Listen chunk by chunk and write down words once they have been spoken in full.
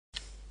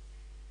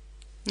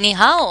Ni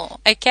hao.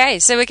 Okay,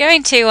 so we're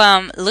going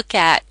to look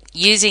at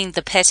using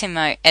the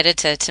Petemote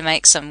Editor to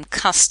make some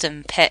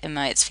custom pet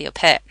emotes for your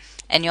pet.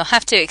 And you'll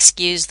have to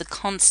excuse the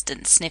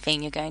constant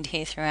sniffing you're going to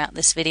hear throughout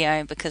this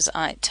video because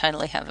I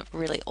totally have a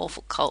really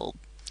awful cold.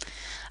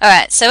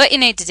 Alright, so what you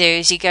need to do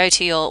is you go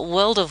to your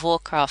World of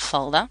Warcraft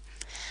folder,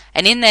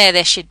 and in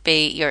there should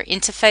be your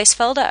interface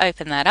folder.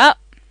 Open that up,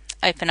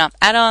 open up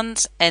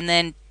add-ons, and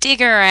then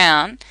dig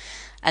around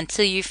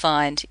until you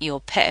find your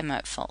pet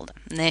emote folder.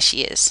 And there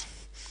she is.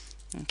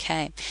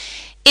 Okay,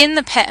 in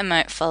the pet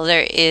emote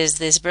folder is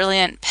this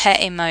brilliant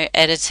Petemote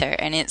Editor,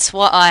 and it's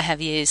what I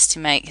have used to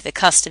make the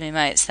custom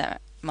emotes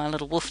that my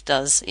little wolf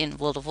does in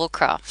World of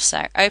Warcraft.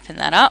 So open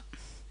that up,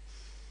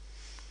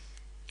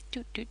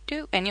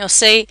 and you'll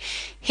see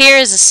here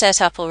is a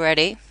setup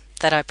already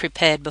that I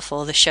prepared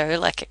before the show,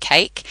 like a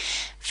cake,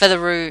 for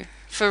Roo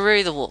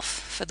the wolf,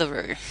 for the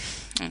Roo.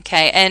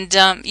 Okay, and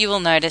you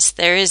will notice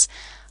there is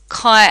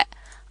quite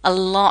a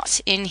lot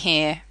in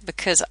here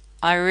because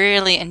I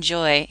really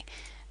enjoy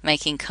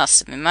making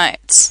custom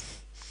emotes.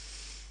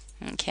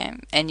 Okay,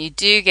 and you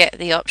do get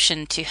the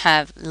option to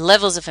have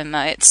levels of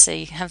emotes, so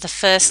you have the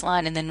first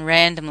line and then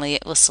randomly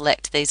it will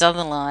select these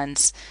other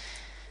lines,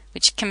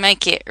 which can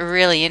make it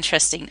really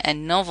interesting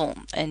and novel,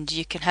 and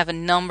you can have a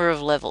number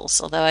of levels,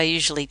 although I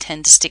usually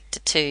tend to stick to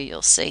 2.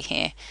 You'll see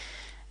here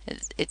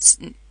it's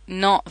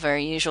not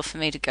very usual for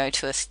me to go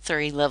to a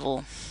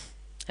 3-level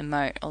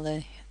emote,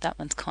 although that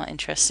one's quite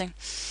interesting.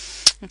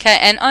 Okay,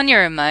 and on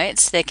your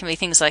emotes, there can be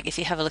things like if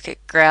you have a look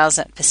at growls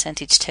at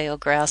 %T or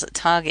growls at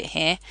target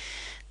here,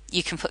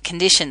 you can put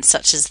conditions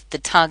such as the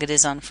target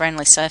is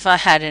unfriendly. So if I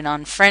had an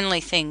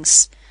unfriendly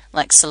things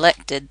like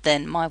selected,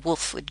 then my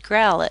wolf would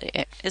growl at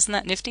it. Isn't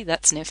that nifty?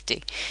 That's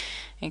nifty.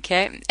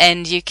 Okay,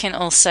 and you can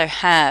also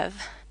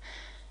have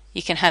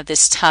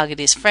this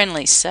target is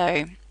friendly.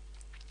 So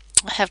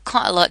I have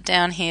quite a lot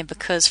down here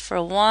because for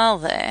a while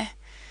there,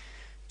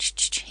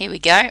 here we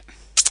go,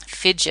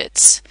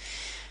 fidgets.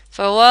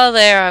 For a while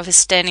there I was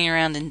standing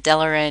around in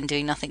Dalaran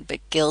doing nothing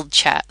but guild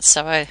chat,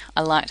 so I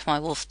liked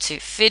my wolf to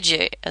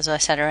fidget as I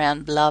sat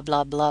around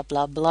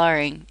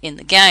blahing in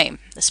the game,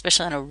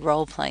 especially on a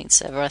role-playing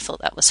server. I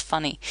thought that was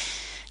funny.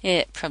 Yeah,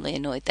 it probably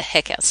annoyed the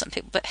heck out of some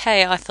people, but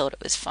hey, I thought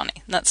it was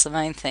funny. That's the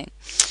main thing.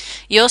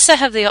 You also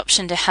have the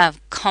option to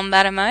have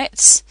combat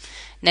emotes.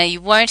 Now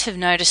you won't have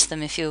noticed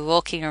them if you're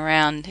walking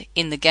around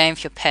in the game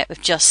for your pet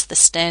with just the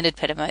standard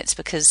pet emotes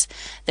because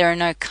there are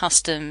no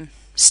custom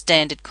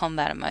standard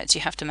combat emotes.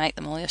 You have to make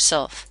them all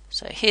yourself.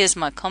 So here's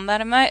my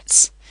combat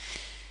emotes.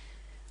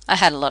 I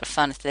had a lot of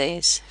fun with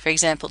these. For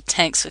example,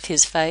 tanks with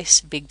his face,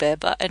 big bear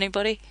butt,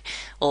 anybody?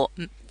 Or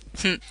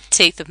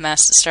teeth of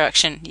mass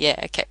destruction. Yeah,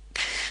 okay.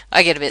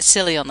 I get a bit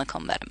silly on the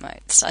combat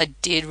emotes. I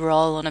did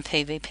roll on a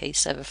PvP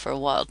server for a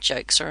while.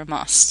 Jokes are a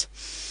must.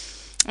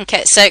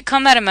 Okay, so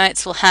combat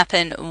emotes will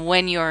happen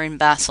when you're in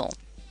battle,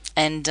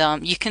 and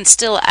you can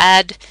still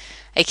add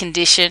a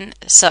condition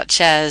such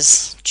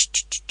as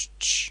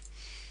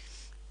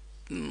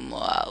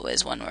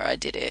where's one where I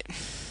did it?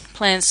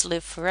 Plans to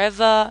live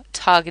forever,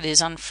 target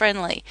is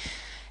unfriendly.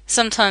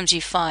 Sometimes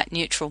you fight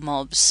neutral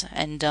mobs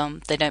and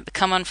they don't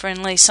become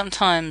unfriendly.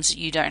 Sometimes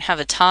you don't have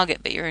a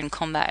target but you're in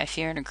combat if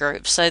you're in a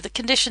group. So the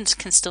conditions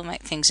can still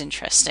make things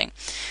interesting.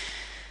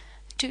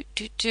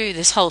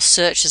 This whole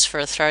searches for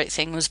a throat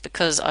thing was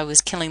because I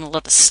was killing a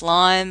lot of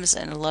slimes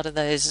and a lot of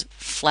those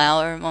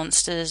flower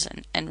monsters,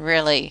 and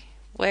really,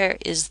 where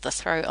is the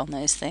throat on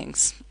those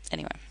things?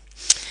 Anyway.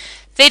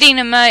 Feeding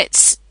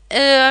emotes.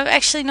 I'm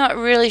actually not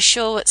really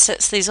sure what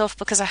sets these off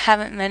because I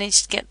haven't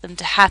managed to get them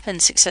to happen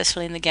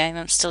successfully in the game.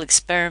 I'm still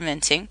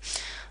experimenting.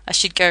 I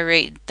should go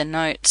read the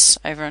notes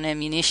over on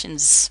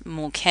ammunitions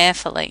more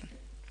carefully.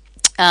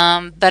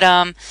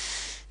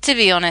 To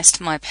be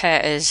honest, my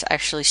pet is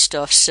actually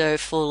stuffed so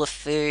full of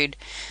food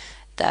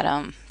that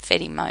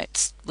fed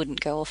emotes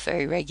wouldn't go off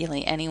very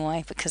regularly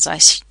anyway because I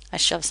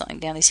shove something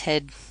down his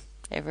head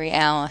every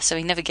hour, so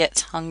he never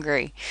gets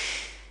hungry.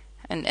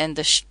 And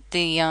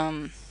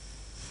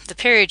the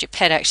period your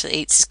pet actually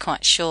eats is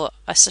quite short.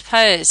 I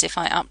suppose if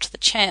I upped the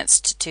chance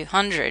to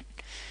 200,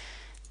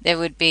 there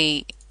would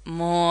be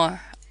more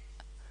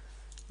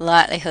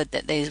likelihood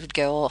that these would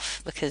go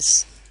off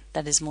because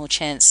that is more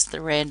chance the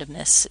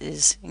randomness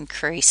is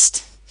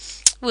increased.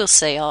 We'll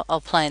see. I'll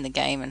play in the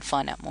game and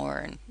find out more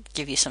and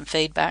give you some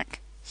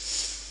feedback.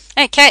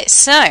 Okay,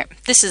 so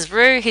this is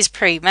Roo. He's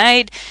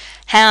pre-made.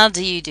 How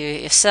do you do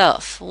it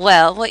yourself?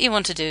 Well, what you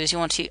want to do is you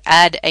want to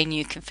add a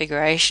new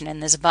configuration,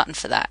 and there's a button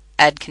for that,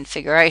 Add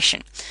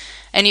Configuration.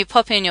 And you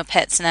pop in your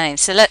pet's name.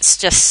 So let's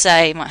just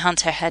say my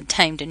hunter had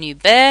tamed a new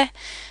bear,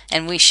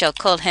 and we shall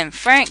call him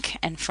Frank,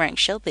 and Frank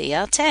shall be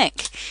our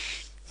tank.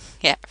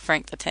 Yeah,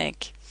 Frank the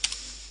tank.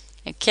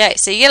 Okay,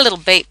 so you get a little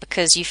beep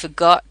because you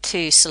forgot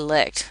to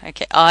select.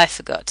 Okay, I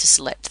forgot to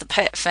select the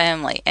pet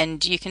family,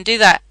 and you can do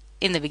that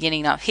in the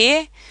beginning up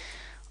here,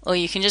 or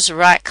you can just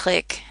right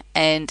click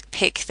and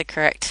pick the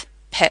correct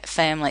pet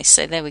family.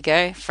 So there we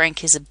go.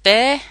 Frank is a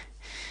bear.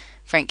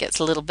 Frank gets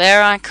a little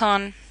bear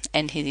icon,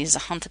 and he is a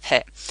hunter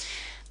pet.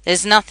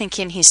 There's nothing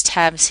in his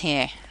tabs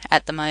here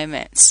at the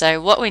moment.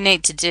 So what we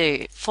need to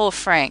do for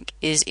Frank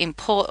is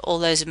import all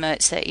those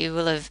emotes that you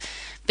will have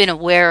been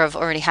aware of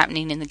already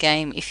happening in the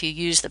game if you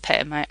use the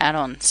Petemote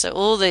add-on. So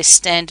all those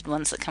standard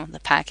ones that come with the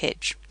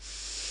package.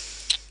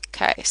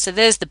 Okay, so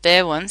there's the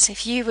bear ones.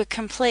 If you were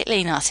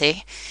completely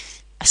nutty,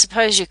 I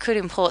suppose you could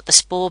import the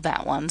spore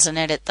bat ones and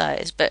edit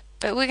those, but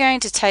we're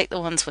going to take the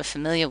ones we're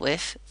familiar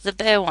with, the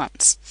bear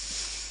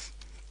ones.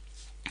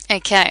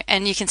 Okay,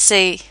 and you can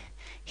see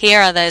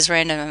here are those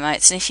random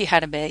emotes, and if you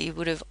had a bear, you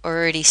would have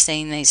already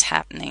seen these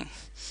happening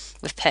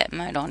with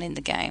Petemote on in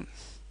the game.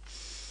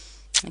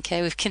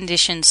 Okay, with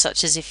conditions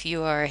such as if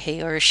you are a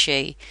he or a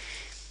she,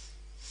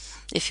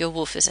 if your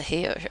wolf is a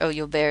he or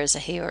your bear is a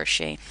he or a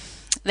she.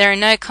 There are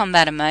no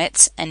combat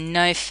emotes and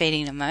no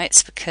feeding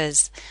emotes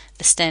because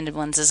the standard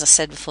ones, as I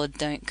said before,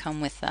 don't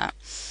come with that.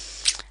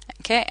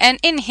 Okay, and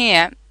in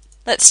here,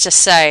 let's just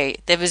say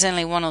there was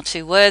only 1 or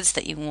 2 words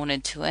that you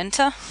wanted to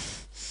enter.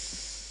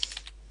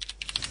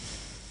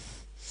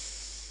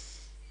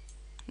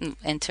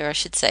 Enter, I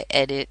should say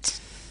edit.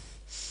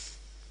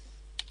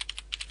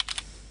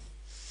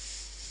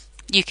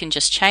 You can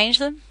just change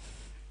them.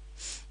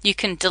 You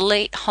can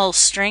delete whole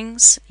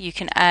strings. You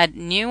can add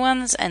new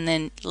ones and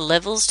then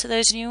levels to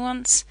those new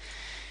ones.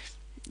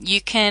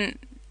 You can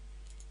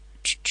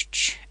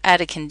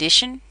add a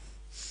condition.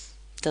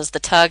 Does the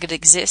target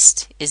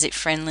exist? Is it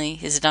friendly?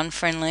 Is it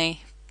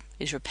unfriendly?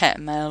 Is your pet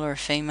a male or a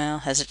female?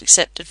 Has it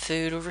accepted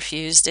food or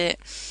refused it?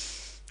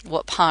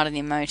 What part of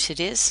the emote it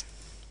is?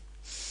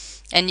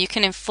 And you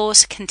can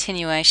enforce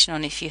continuation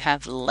on if you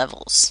have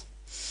levels.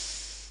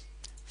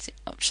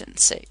 Option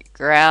C,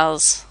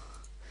 growls,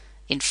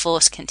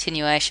 enforce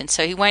continuation.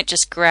 So he won't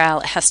just growl,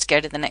 it has to go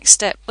to the next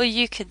step. Or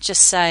you could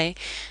just say,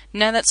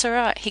 no, that's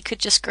alright. He could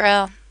just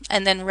growl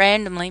and then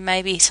randomly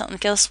maybe something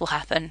else will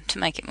happen to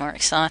make it more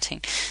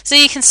exciting. So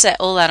you can set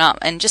all that up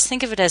and just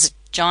think of it as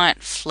a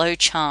giant flow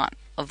chart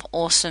of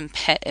awesome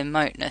pet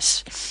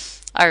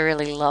emoteness. I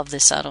really love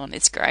this add-on,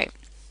 it's great.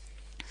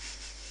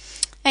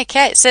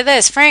 Okay, so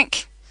there's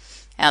Frank,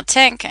 our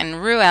tank,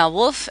 and Roo, our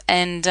wolf,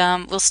 and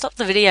we'll stop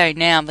the video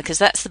now because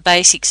that's the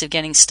basics of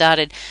getting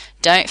started.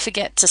 Don't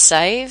forget to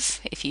save.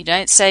 If you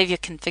don't save your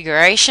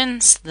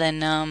configurations,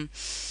 then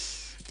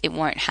it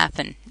won't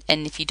happen.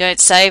 And if you don't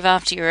save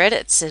after your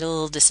edits, it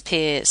all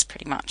disappears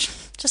pretty much.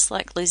 Just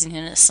like losing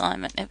an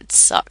assignment, it would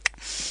suck.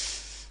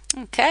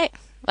 Okay,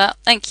 well,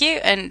 thank you,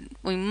 and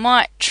we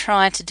might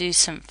try to do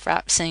some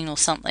frap scene or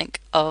something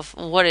of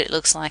what it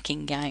looks like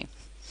in game.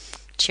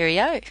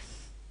 Cheerio.